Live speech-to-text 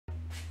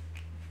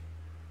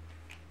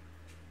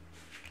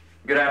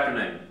Good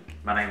afternoon.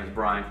 My name is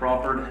Brian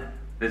Crawford.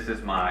 This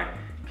is my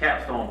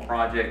Capstone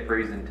project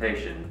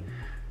presentation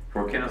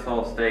for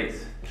Kennesaw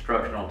State's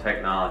Instructional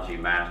Technology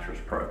Master's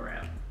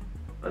Program.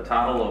 The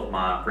title of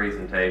my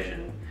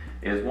presentation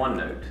is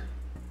OneNote,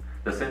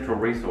 the Central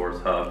Resource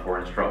Hub for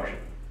Instruction.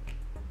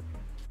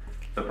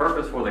 The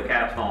purpose for the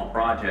Capstone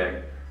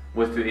project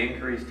was to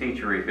increase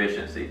teacher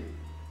efficiency.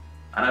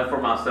 I know for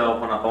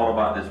myself, when I thought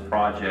about this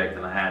project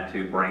and I had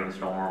to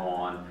brainstorm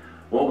on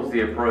what was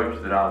the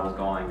approach that I was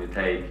going to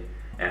take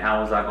and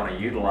how was I going to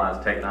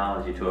utilize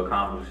technology to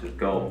accomplish this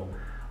goal,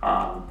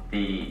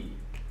 the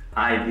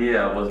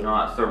idea was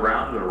not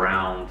surrounded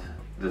around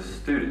the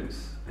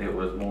students. It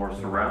was more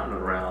surrounded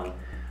around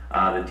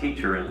the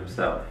teacher in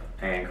himself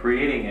and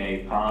creating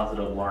a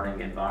positive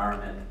learning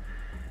environment.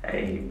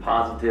 A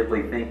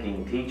positively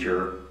thinking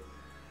teacher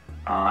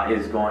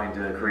is going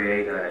to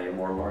create a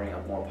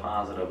more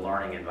positive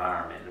learning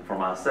environment. And for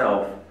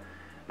myself,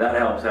 that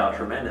helps out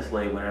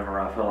tremendously whenever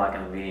I feel like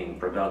I'm being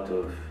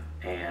productive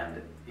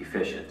and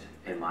efficient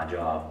in my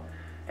job.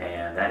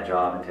 And that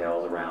job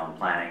entails around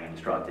planning,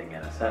 instructing,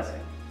 and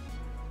assessing.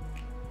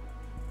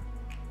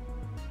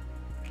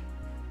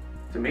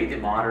 To meet the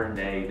modern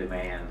day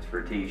demands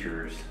for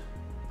teachers,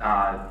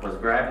 I was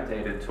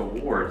gravitated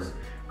towards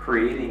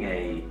creating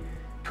a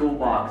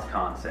toolbox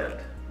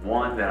concept,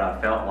 one that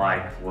I felt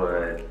like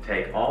would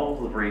take all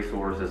of the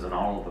resources and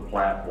all of the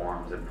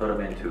platforms and put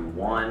them into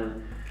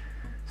one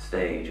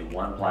stage and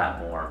one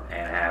platform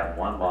and have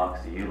one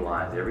box to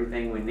utilize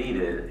everything we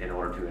needed in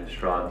order to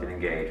instruct and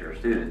engage our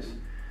students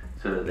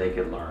so that they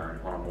could learn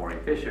on a more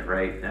efficient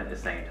rate and at the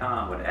same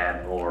time would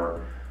add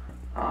more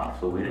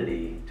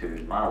fluidity to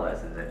my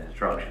lessons and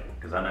instruction.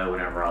 Because I know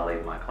whenever I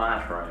leave my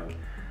classroom,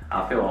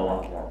 I feel a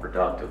lot more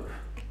productive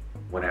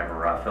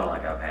whenever I feel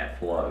like I've had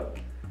flow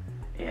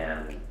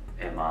in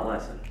my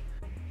lesson.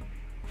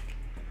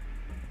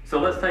 So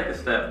let's take a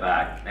step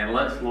back and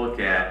let's look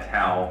at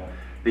how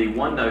the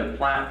OneNote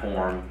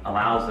platform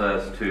allows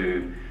us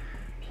to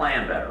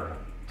plan better,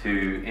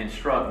 to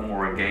instruct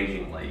more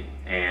engagingly,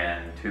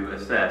 and to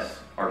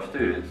assess our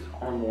students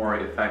on a more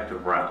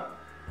effective route.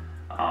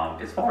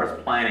 As far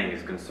as planning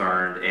is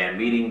concerned and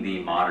meeting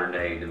the modern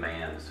day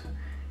demands,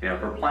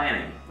 for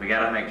planning, we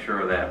got to make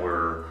sure that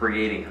we're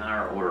creating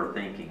higher order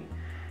thinking,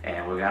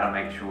 and we got to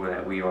make sure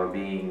that we are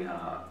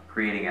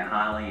creating a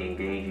highly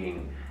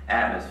engaging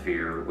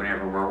atmosphere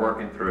whenever we're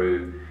working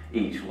through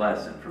each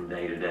lesson from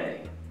day to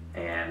day.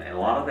 And a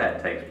lot of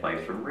that takes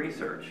place from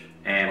research,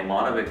 and a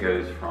lot of it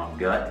goes from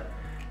gut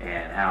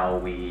and how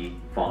we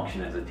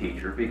function as a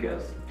teacher,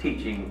 because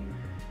teaching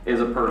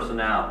is a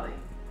personality.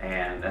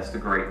 And that's the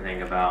great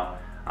thing about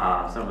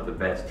some of the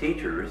best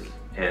teachers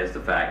is the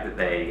fact that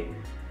they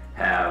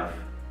have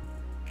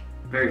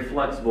very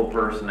flexible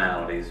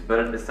personalities, but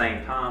at the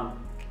same time,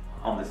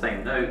 on the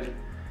same note,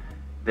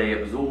 they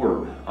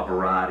absorb a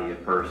variety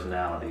of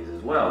personalities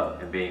as well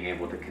and being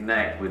able to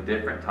connect with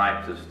different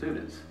types of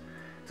students.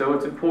 So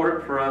it's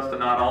important for us to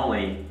not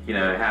only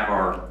have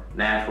our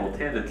natural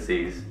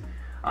tendencies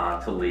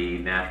to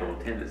lead, natural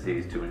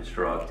tendencies to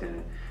instruct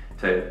and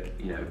to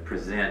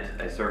present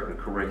a certain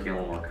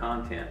curriculum or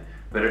content,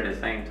 but at the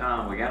same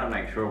time we got to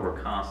make sure we're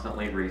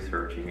constantly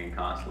researching and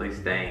constantly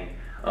staying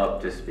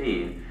up to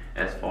speed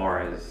as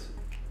far as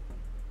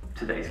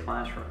today's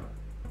classroom.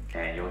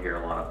 And you'll hear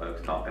a lot of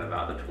folks talking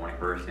about the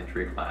 21st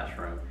century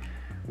classroom,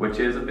 which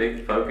is a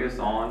big focus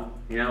on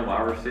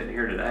why we're sitting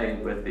here today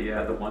with the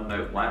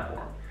OneNote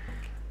platform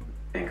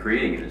and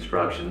creating an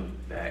instruction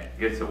that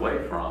gets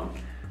away from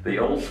the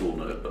old school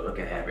notebook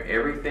and have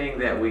everything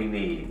that we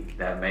need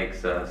that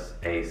makes us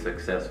a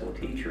successful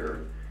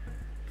teacher,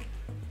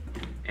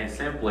 and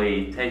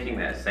simply taking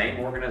that same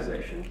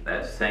organization,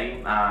 that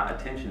same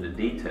attention to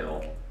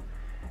detail,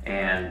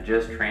 and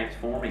just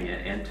transforming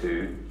it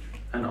into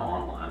an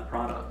online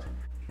product.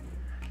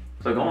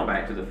 So going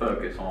back to the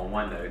focus on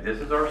OneNote, this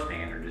is our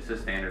standard, this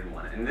is standard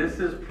one, and this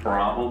is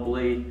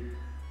probably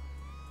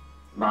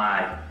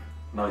my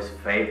most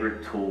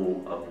favorite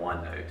tool of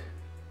OneNote.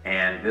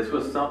 And this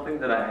was something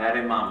that I had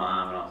in my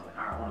mind when I was like,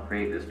 all right, I want to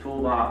create this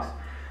toolbox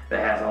that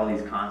has all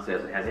these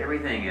concepts, it has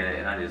everything in it,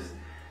 and I just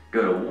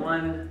go to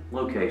one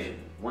location,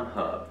 one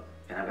hub,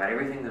 and I've got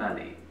everything that I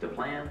need to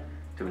plan,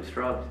 to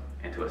instruct,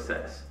 and to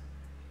assess.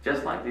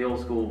 Just like the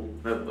old school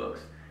notebooks,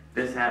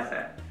 this has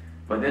that.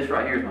 But this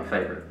right here is my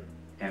favorite.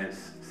 And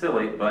it's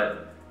silly,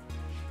 but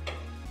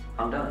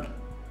I'm done.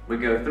 We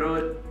go through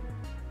it.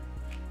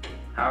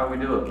 How do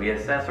we do it? We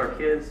assess our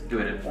kids, do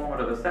an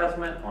informative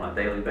assessment on a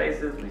daily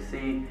basis. We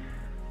see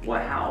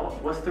how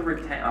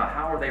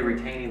are they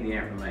retaining the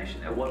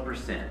information, at what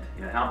percent,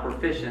 how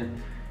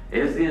proficient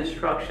is the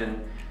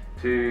instruction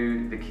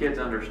to the kids'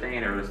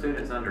 understanding or the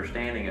students'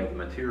 understanding of the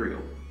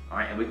material. All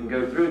right, and we can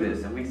go through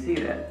this and we see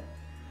that.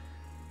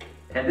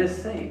 And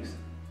this saves.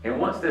 And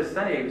once this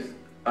saves,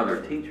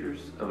 other teachers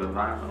of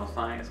environmental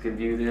science can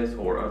view this,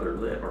 or other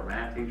lit or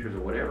math teachers or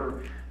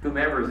whatever,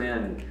 whomever's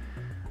in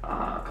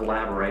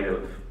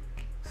collaborative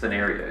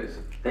scenarios,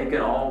 they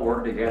can all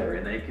work together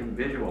and they can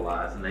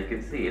visualize and they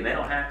can see, and they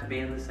don't have to be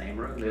in the same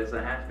room. They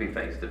have to be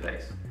face to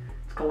face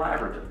It's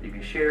collaborative. You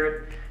can share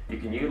it, you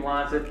can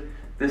utilize it.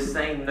 This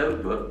same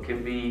notebook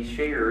can be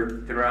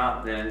shared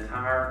throughout the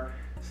entire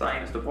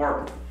science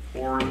department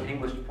or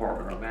English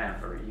department or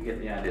math, or you get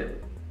the idea.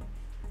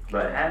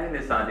 But having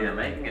this idea,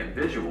 making it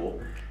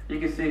visual, you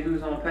can see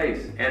who's on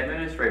pace.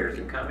 Administrators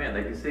can come in,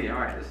 they can see, all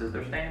right, this is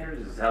their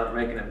standards, this is how they're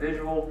making it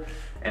visual,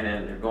 and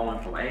then they're going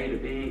from A to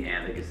B,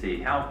 and they can see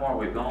how far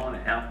we've gone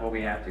and how far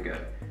we have to go.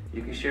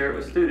 You can share it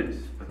with students,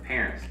 with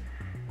parents.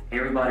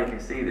 Everybody can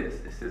see this.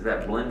 This is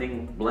that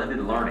blended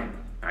learning.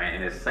 All right?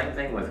 And it's the same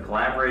thing with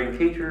collaborating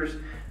teachers.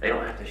 They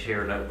don't have to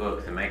share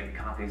notebooks and make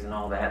copies and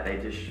all that. They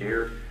just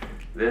share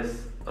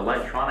this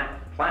electronic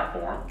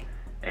platform,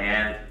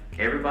 and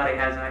everybody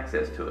has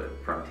access to it,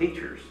 from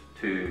teachers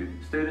to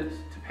students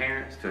to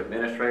parents to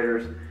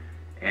administrators,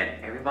 and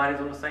everybody's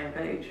on the same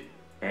page.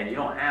 And you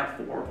don't have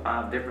 4 or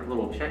 5 different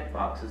little check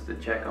boxes to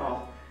check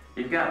off.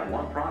 You've got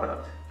one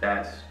product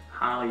that's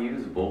highly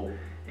usable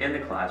in the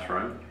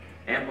classroom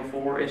and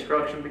before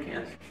instruction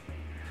begins.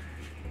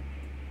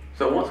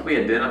 So once we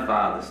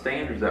identify the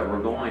standards that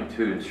we're going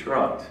to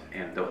instruct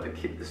and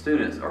the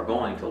students are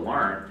going to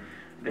learn,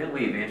 then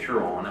we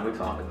venture on and we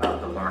talk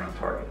about the learning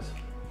targets.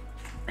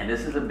 And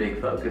this is a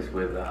big focus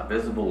with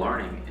visible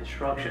learning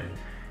instruction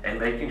and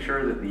making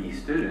sure that the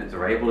students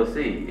are able to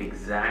see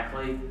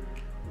exactly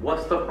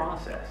what's the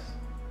process.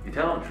 You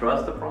tell them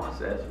trust the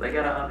process. They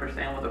got to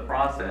understand what the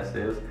process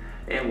is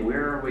and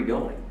where are we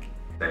going.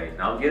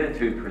 And I'll get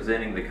into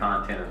presenting the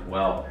content as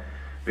well,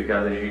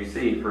 because as you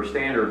see, for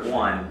standard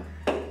 1,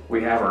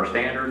 we have our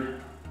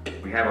standard,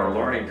 we have our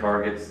learning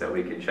targets that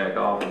we can check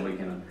off and we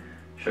can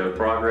show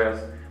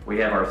progress. We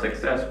have our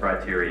success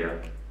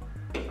criteria,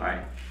 all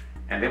right?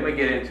 And then we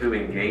get into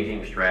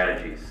engaging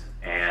strategies,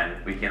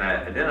 and we can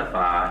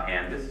identify,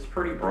 and this is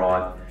pretty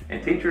broad,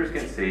 and teachers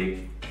can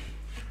see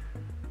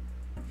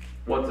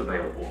what's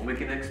available. And we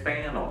can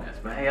expand on this.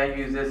 But hey, I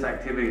use this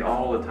activity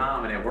all the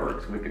time and it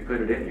works. We could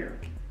put it in here.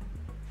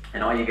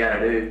 And all you got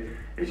to do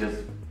is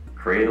just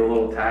create a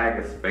little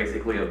tag. It's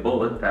basically a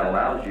bullet that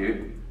allows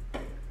you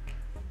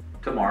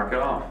to mark it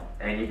off.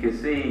 And you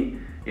can see,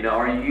 you know,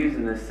 are you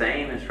using the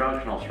same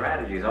instructional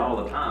strategies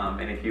all the time?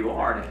 And if you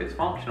are, and if it's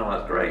functional,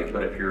 that's great.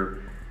 But if you're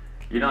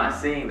not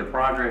seeing the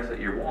progress that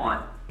you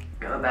want,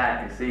 go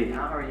back and see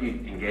how are you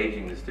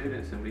engaging the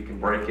students, and we can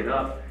break it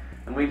up.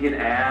 And we can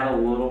add a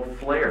little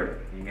flair.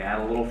 You can add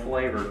a little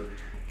flavor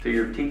to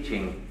your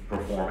teaching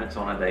performance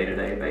on a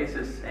day-to-day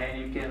basis, and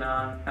you can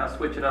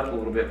switch it up a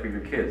little bit for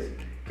your kids.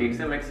 Keeps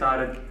them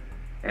excited,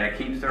 and it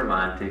keeps their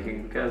mind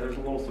ticking because there's a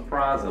little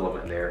surprise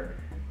element there.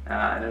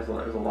 And there's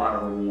a lot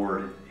of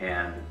reward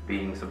and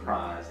being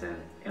surprised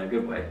in a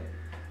good way,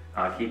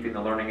 keeping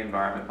the learning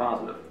environment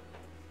positive.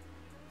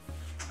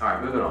 All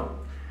right, moving on.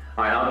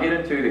 All right, I'll get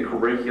into the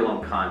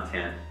curriculum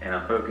content, and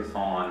I'll focus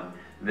on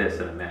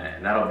this in a minute,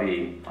 and that'll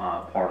be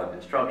part of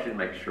instruction,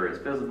 make sure it's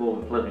visible,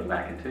 and flipping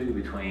back and two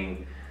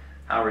between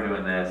how we're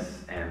doing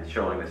this and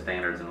showing the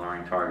standards and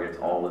learning targets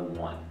all in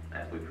one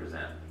as we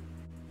present.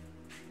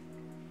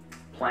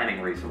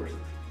 Planning resources.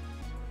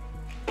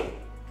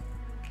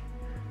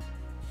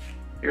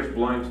 Here's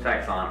Bloom's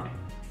taxonomy.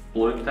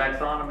 Bloom's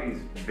taxonomy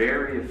is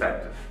very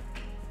effective.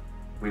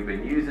 We've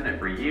been using it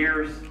for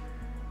years,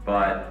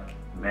 but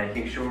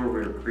making sure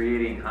we're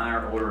creating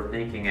higher order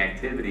thinking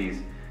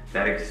activities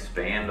that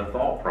expand the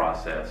thought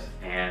process.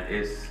 And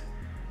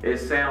it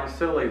sounds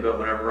silly, but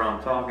whenever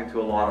I'm talking to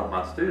a lot of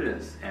my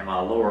students and my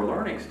lower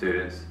learning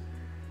students,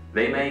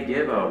 they may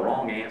give a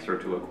wrong answer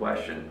to a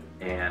question,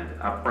 and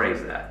I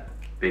praise that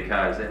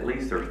because at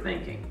least they're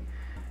thinking.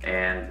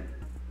 And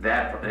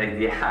that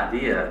the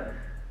idea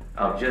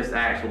of just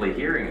actually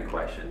hearing a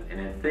question and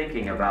then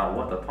thinking about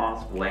what the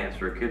possible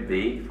answer could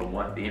be from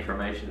what the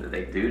information that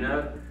they do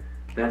know,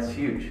 that's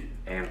huge.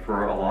 And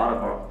for a lot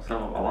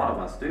of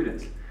my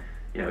students,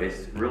 you know,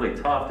 it's really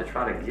tough to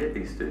try to get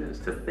these students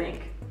to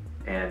think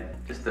and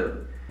just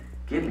to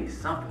give me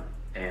something.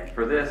 And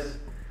for this,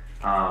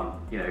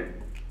 you know,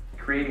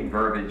 creating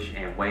verbiage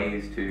and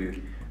ways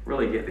to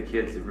really get the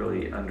kids to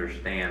really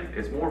understand.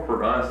 It's more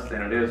for us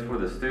than it is for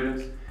the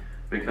students,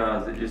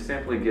 because it just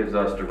simply gives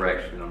us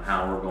direction on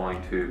how we're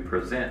going to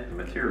present the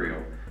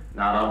material,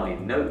 not only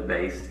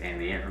note-based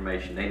and the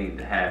information they need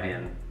to have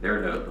in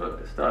their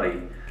notebook to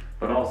study,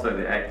 but also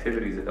the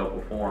activities that they'll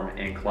perform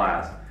in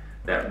class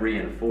that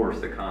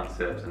reinforce the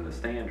concepts and the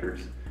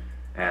standards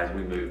as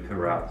we move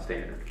throughout the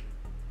standard.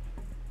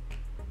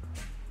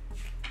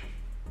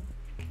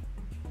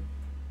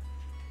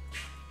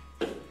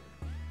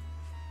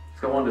 Let's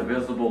go on to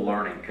visible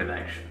learning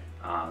connection.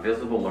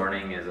 Visible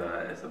learning is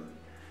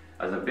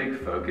a big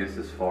focus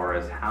as far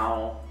as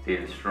how the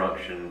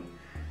instruction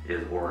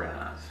is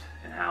organized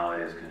and how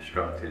it is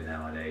constructed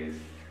nowadays,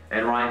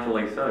 and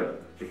rightfully so,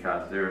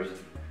 because there's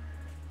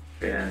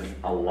been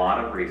a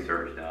lot of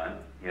research done,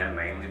 you know,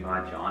 mainly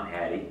by John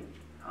Hattie.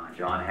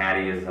 John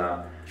Hattie is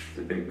a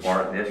big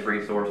part of this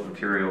resource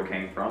material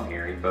came from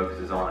here. He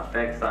focuses on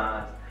effect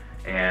size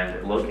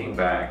and looking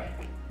back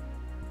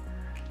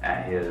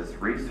at his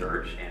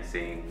research and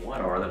seeing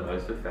what are the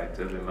most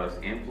effective and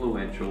most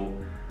influential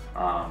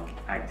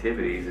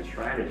activities and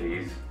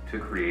strategies to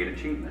create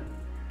achievement.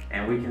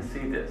 And we can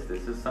see this.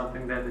 This is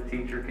something that the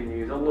teacher can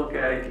use. They'll look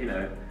at it, you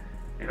know,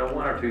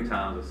 1 or 2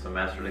 times a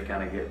semester to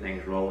kind of get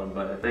things rolling.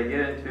 But if they get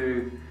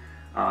into,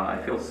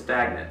 they feel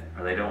stagnant,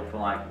 or they don't feel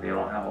like they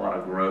don't have a lot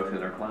of growth in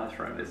their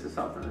classroom, this is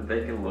something that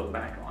they can look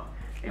back on.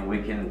 And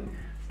we can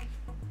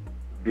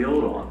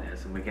build on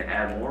this, and we can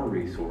add more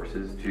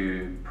resources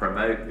to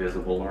promote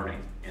visible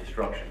learning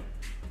instruction.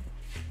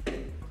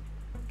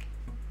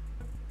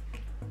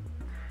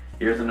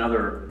 Here's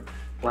another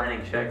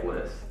planning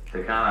checklist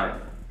to kind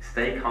of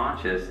stay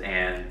conscious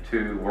and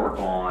to work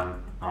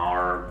on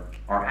our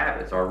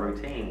habits, our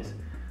routines,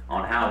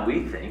 on how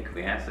we think.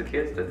 We ask the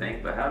kids to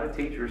think, but how do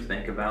teachers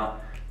think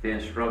about the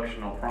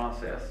instructional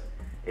process?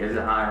 Is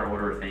it higher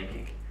order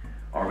thinking?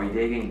 Are we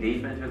digging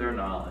deep into their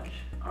knowledge?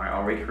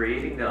 Are we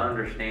creating the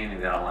understanding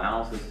that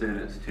allows the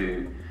students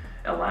to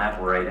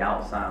elaborate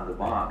outside the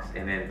box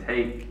and then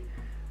take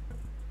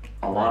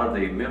a lot of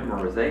the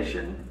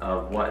memorization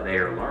of what they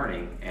are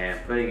learning and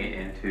putting it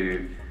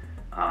into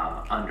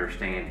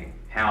understanding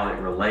how it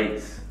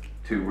relates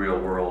to real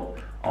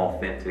world,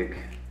 authentic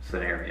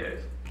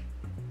scenarios?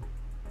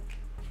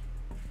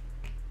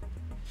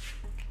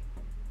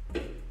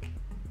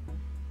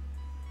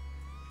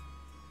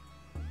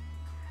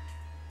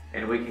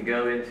 And we can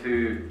go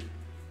into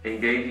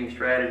engaging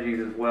strategies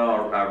as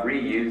well. I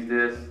reused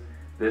this.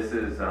 This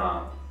is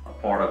a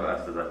part of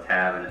us as a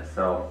tab in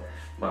itself,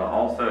 but I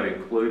also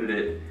included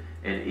it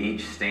in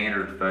each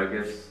standard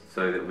focus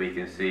so that we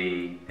can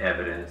see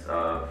evidence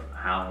of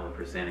how we're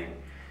presenting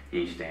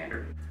each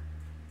standard.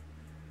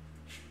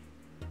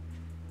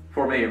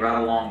 For me,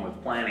 right along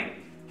with planning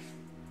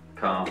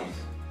comes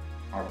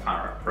our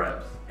pirate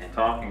preps and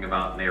talking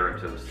about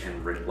narratives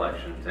and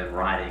reflections and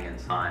writing and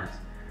science.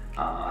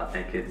 I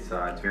think it's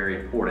very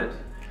important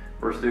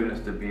for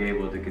students to be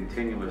able to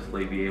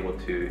continuously be able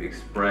to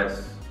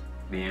express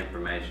the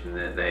information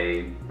that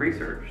they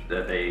research,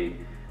 that they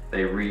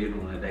read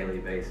on a daily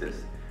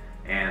basis.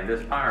 And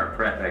this pirate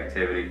prep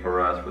activity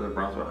for us, for the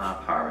Brunswick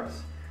High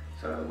Pirates,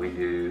 so we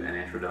do an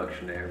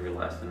introduction to every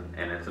lesson,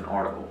 and it's an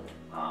article.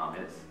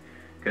 It's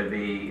could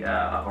be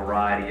a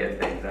variety of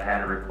things. I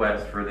had a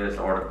request for this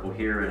article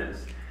here, and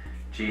it's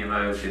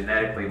GMOs,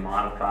 genetically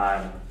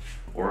modified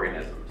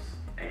organisms.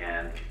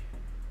 And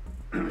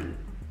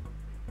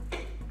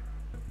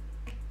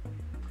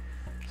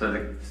so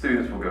the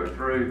students will go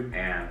through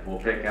and we'll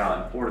pick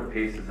out important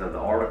pieces of the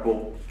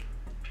article,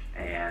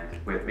 and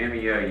with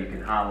Mimeo you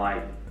can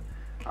highlight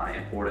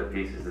important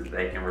pieces that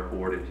they can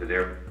record into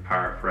their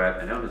pirate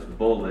prep, and they'll just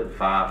bullet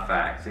 5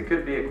 facts. It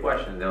could be a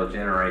question they'll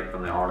generate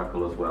from the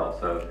article as well.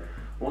 So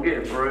we'll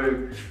get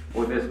through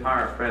with this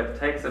pirate prep. It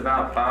takes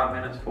about 5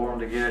 minutes for them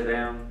to get it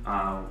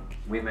down.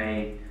 We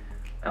may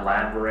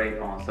elaborate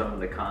on some of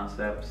the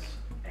concepts,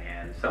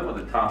 and some of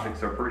the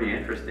topics are pretty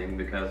interesting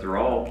because they're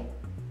all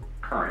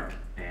current,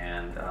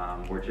 and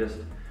we're just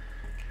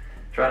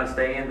trying to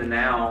stay in the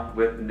now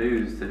with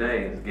news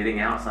today. Is getting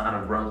outside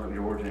of Brunswick,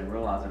 Georgia, and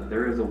realizing that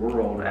there is a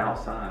world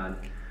outside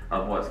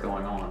of what's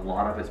going on. A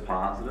lot of it's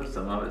positive,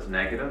 some of it's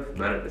negative,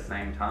 but at the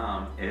same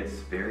time, it's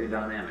very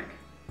dynamic.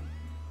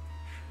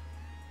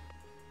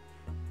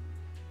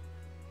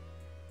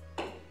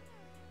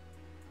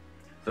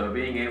 So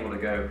being able to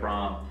go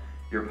from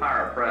your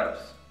pirate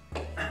preps,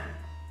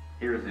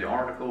 here's the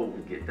article,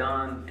 we get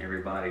done,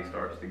 everybody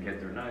starts to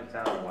get their notes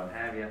out and what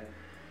have you.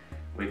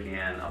 We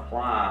can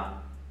apply,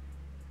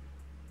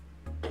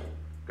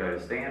 go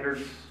to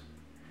standards,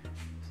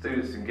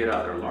 students can get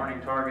out their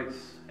learning targets,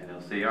 and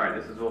they'll see, all right,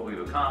 this is what we've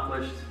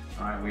accomplished.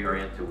 All right, we are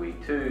into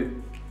week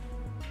 2.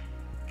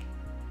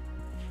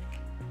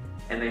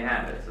 And they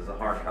have this as a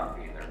hard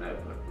copy in their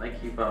notebook. They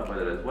keep up with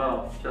it as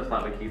well, just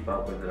like we keep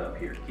up with it up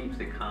here. Keeps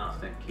it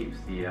constant, keeps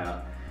the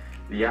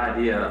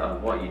idea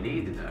of what you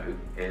need to know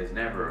is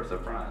never a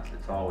surprise.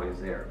 It's always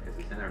there because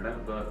it's in their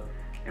notebook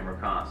and we're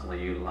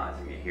constantly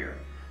utilizing it here.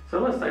 So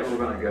let's say we're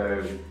going to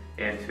go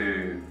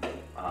into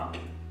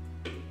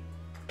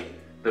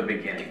the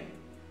beginning.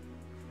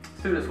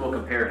 Students will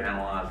compare and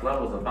analyze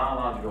levels of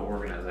biological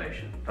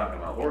organization, talking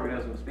about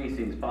organisms,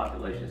 species,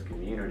 populations,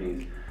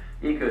 communities,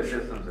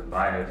 ecosystems, and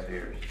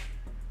biospheres.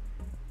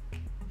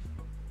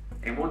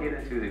 And we'll get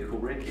into the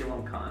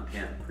curriculum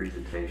content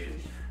presentation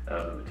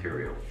of the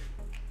material.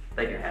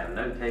 They can have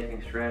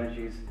note-taking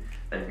strategies.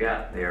 They've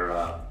got their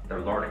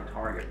learning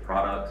target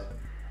products,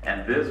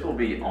 and this will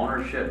be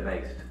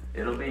ownership-based.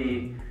 It'll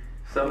be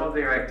some of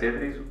their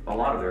activities, a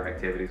lot of their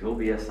activities will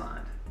be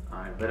assigned. All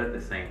right, but at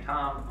the same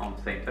time, on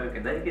the same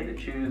token, they get to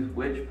choose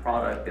which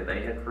product that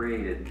they have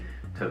created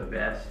to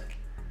best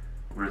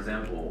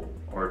resemble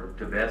or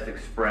to best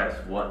express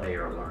what they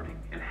are learning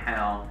and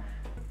how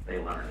they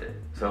learned it.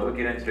 So we'll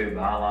get into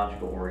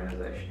biological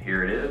organization.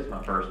 Here it is,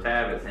 my first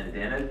tab, it's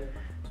indented.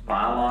 It's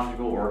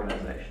biological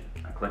organization.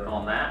 I click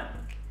on that,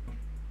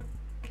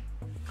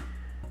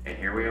 and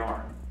here we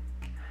are.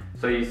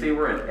 So you see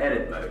we're in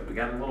edit mode. We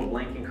got a little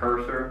blinking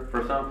cursor.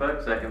 For some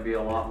folks, that can be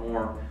a lot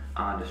more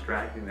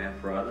distracting than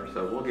for others.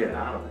 So we'll get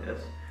out of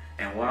this.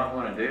 And what I'm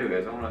going to do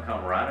is I'm going to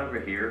come right over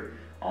here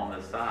on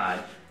the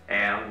side,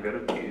 and I'm going to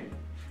go to View.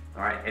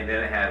 All right, and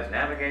then it has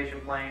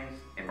navigation planes,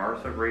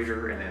 immersive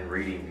reader, and then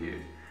reading view.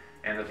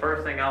 And the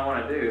first thing I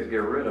want to do is get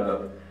rid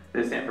of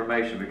this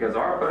information, because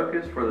our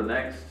focus for the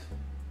next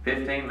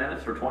 15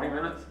 minutes or 20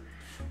 minutes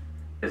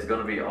is going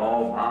to be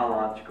all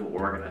biological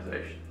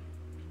organization.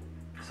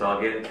 So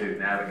I'll get into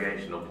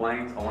navigational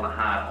planes. I want to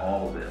hide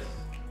all of this.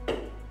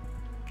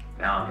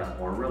 Now I've got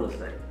more real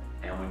estate.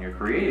 And when you're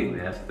creating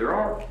this,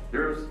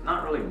 there's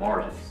not really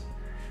margins.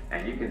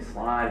 And you can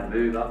slide and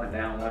move up and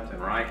down, left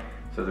and right.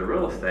 So the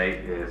real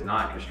estate is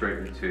not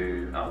restricted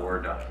to a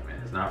Word document.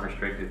 It's not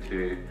restricted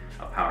to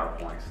a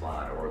PowerPoint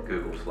slide or a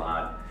Google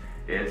slide.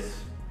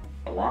 It's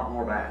a lot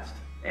more vast.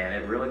 And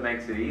it really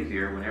makes it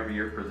easier whenever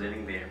you're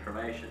presenting the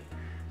information.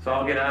 So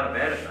I'll get out of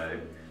edit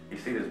mode. You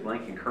see this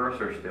blinking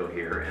cursor still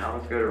here, and I'll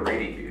just go to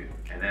reading view.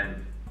 And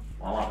then,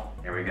 voila,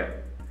 there we go.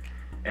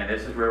 And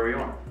this is where we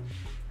are.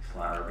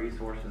 Slide our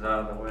resources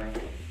out of the way.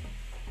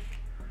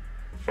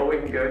 But we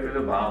can go through the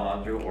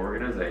biological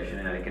organization,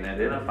 and it can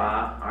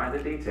identify, all right,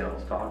 the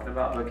details, talking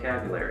about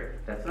vocabulary.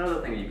 That's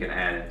another thing you can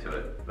add into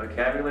it.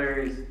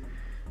 Vocabulary's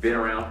been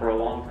around for a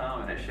long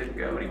time, and it shouldn't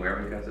go anywhere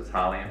because it's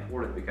highly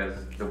important, because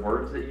the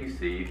words that you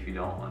see, if you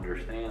don't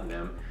understand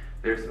them,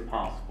 it's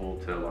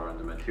impossible to learn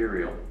the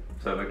material.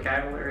 So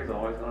vocabulary is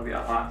always going to be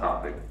a hot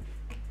topic.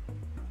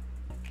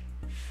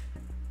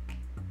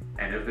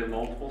 And there's been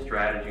multiple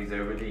strategies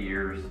over the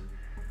years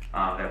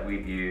that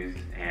we've used,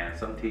 and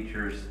some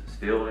teachers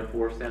still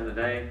enforce them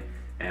today,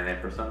 and then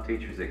for some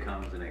teachers it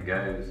comes and it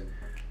goes.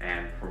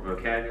 And for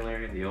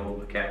vocabulary, the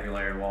old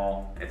vocabulary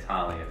wall, it's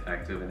highly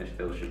effective and it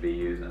still should be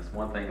used. And that's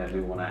one thing I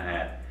do want to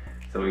add.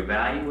 So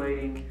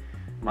evaluating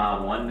my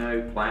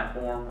OneNote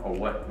platform, or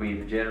what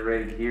we've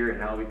generated here and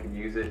how we can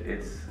use it,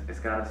 it's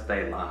got to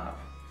stay live.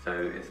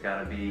 So it's got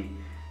to be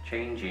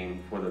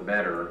changing for the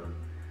better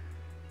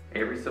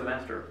every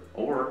semester,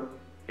 or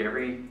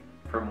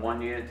from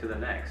one unit to the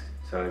next.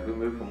 So if we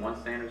move from one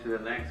standard to the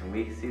next and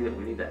we see that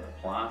we need to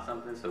apply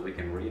something so we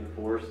can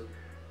reinforce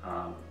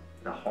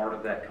the heart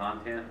of that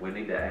content, we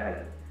need to add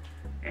it.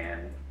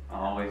 And I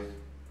always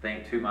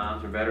think two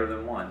minds are better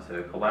than one.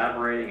 So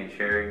collaborating and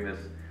sharing this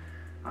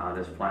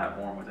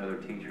platform with other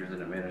teachers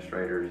and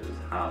administrators is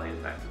highly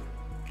effective.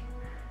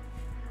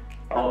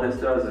 All this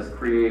does is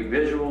create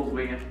visuals.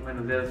 We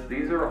implemented this.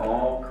 These are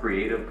all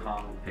Creative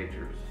Commons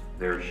pictures.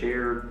 They're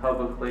shared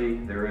publicly.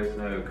 There is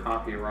no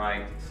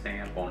copyright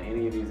stamp on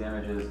any of these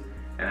images.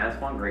 And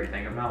that's one great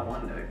thing about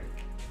OneNote.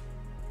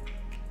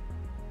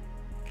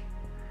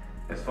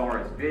 As far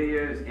as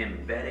videos,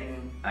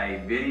 embedding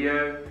a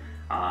video,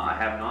 I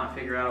have not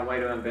figured out a way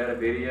to embed a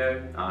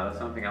video. That's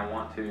something I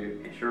want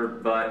to ensure,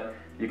 but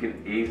you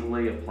can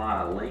easily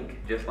apply a link,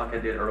 just like I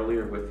did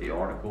earlier with the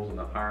articles and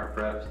the pirate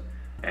preps,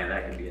 and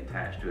that can be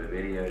attached to a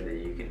video that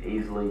you can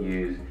easily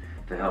use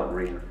to help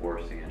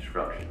reinforce the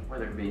instruction,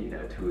 whether it be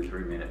 2 or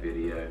 3 minute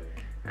video,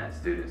 and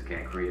students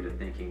can create a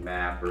thinking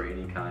map or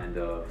any kind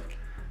of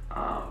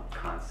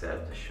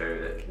concept to show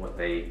that what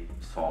they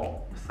saw,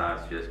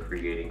 besides just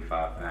creating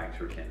 5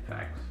 facts or 10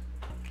 facts.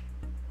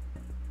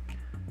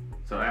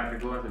 So after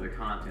going through the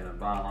content of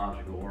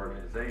biological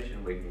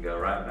organization, we can go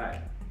right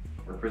back.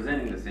 We're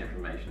presenting this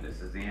information.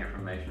 This is the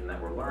information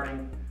that we're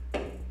learning.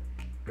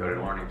 Go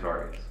to learning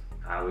targets.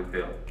 How do we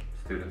feel?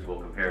 Students will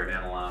compare and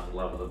analyze the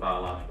levels of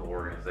biological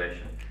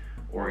organization,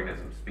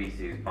 organisms,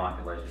 species,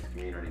 populations,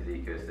 communities,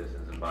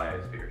 ecosystems, and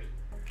biospheres.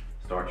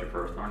 Start your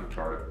first learning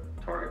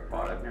target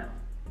product now.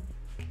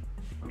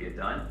 We get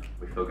done,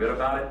 we feel good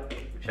about it,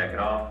 we check it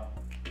off,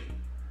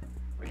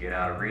 we get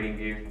out of reading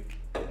view.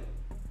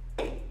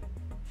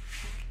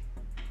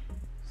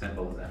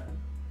 Simple as that.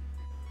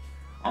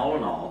 All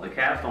in all, the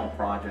Capstone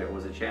project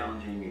was a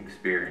challenging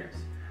experience.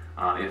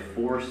 It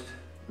forced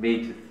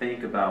me to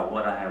think about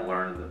what I had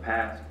learned in the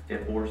past.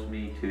 It forced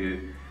me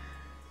to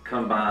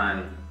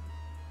combine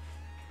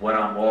what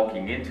I'm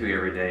walking into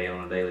every day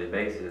on a daily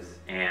basis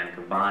and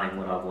combining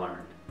what I've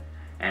learned.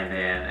 And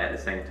then at the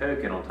same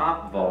token, on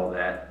top of all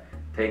that,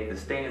 take the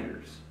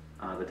standards,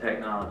 the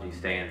technology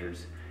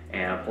standards,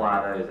 and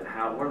apply those.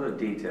 What are the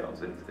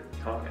details? And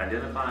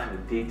identifying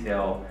the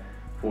detail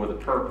for the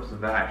purpose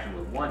of action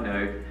with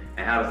OneNote,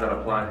 and how does that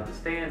apply to the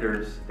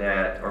standards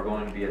that are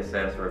going to be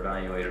assessed or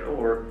evaluated,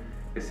 or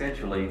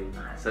essentially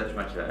not such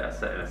much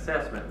an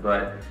assessment,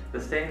 but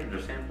the standards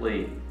are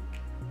simply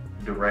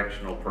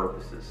directional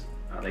purposes.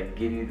 They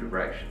give you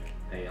direction.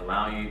 They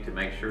allow you to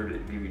make sure to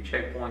give you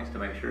checkpoints to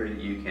make sure that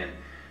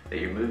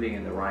you're moving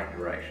in the right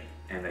direction,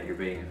 and that you're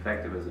being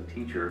effective as a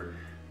teacher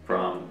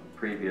from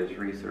previous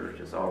research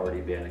that's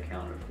already been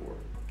accounted for.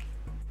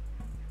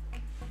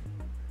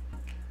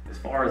 As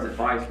far as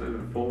advice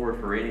moving forward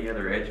for any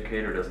other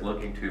educator that's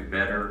looking to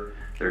better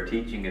their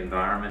teaching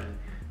environment,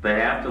 they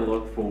have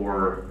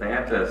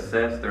to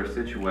assess their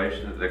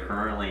situation that they're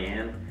currently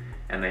in,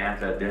 and they have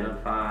to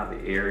identify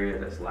the area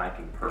that's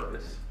lacking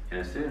purpose. And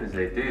as soon as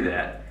they do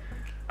that,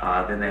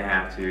 then they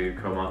have to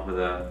come up with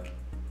a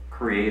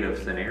creative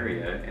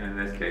scenario, and in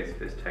this case,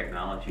 if it's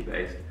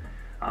technology-based,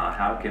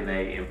 how can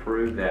they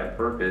improve that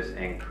purpose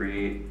and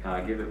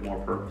give it more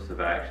purpose of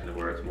action to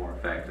where it's more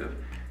effective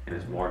and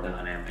it's more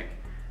dynamic.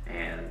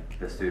 and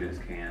the students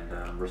can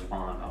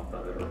respond off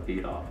of it or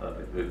feed off of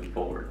it moving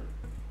forward.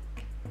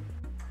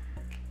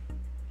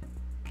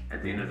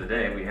 At the end of the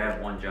day, we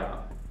have one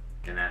job,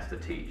 and that's to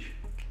teach.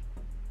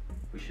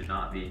 We should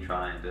not be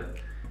trying to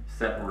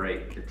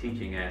separate the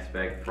teaching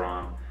aspect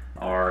from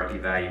our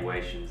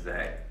evaluations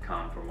that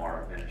come from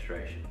our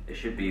administration. It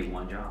should be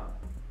one job,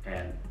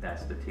 and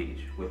that's to teach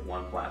with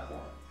one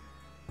platform,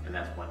 and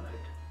that's OneNote.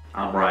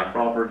 I'm Brian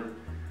Crawford.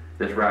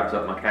 This wraps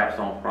up my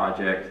Capstone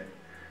project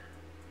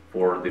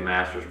for the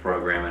Master's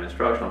Program in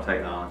Instructional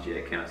Technology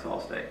at Kennesaw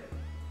State.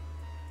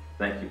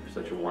 Thank you for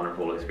such a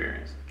wonderful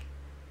experience.